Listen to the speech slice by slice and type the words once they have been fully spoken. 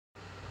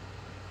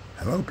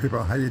Hello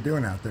people, how you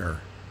doing out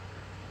there?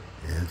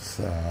 It's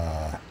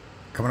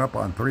coming up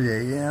on 3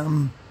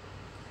 a.m.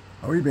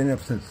 We've been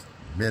up since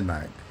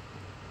midnight.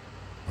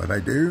 What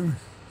I do,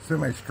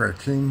 my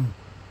stretching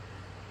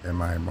and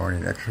my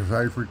morning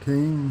exercise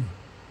routine.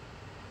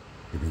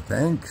 Give me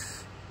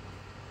thanks.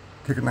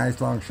 Take a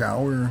nice long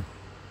shower.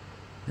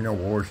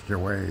 Washed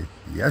away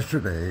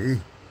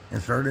yesterday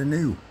and start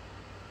anew.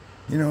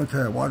 It's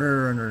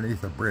water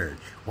underneath a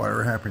bridge.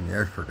 Whatever happened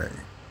yesterday.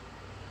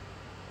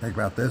 Think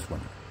about this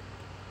one.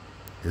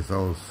 Is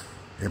those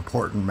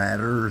important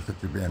matters that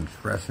you've been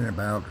stressing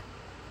about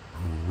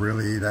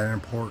really that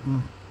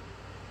important?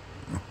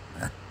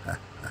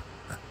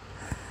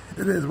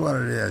 It is what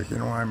it is, you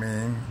know what I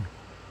mean?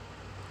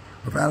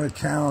 Without a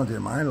challenge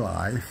in my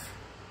life,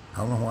 I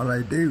don't know what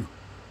I do.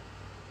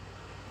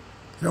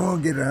 So we'll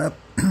get up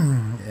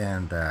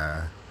and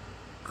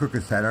cook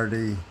a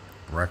Saturday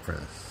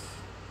breakfast.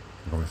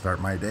 I'm going to start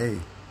my day.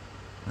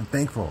 I'm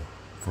thankful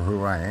for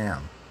who I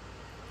am,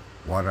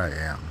 what I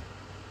am.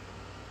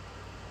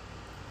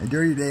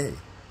 Enjoy your day.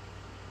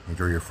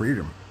 Enjoy your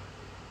freedom.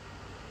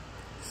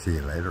 See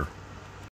you later.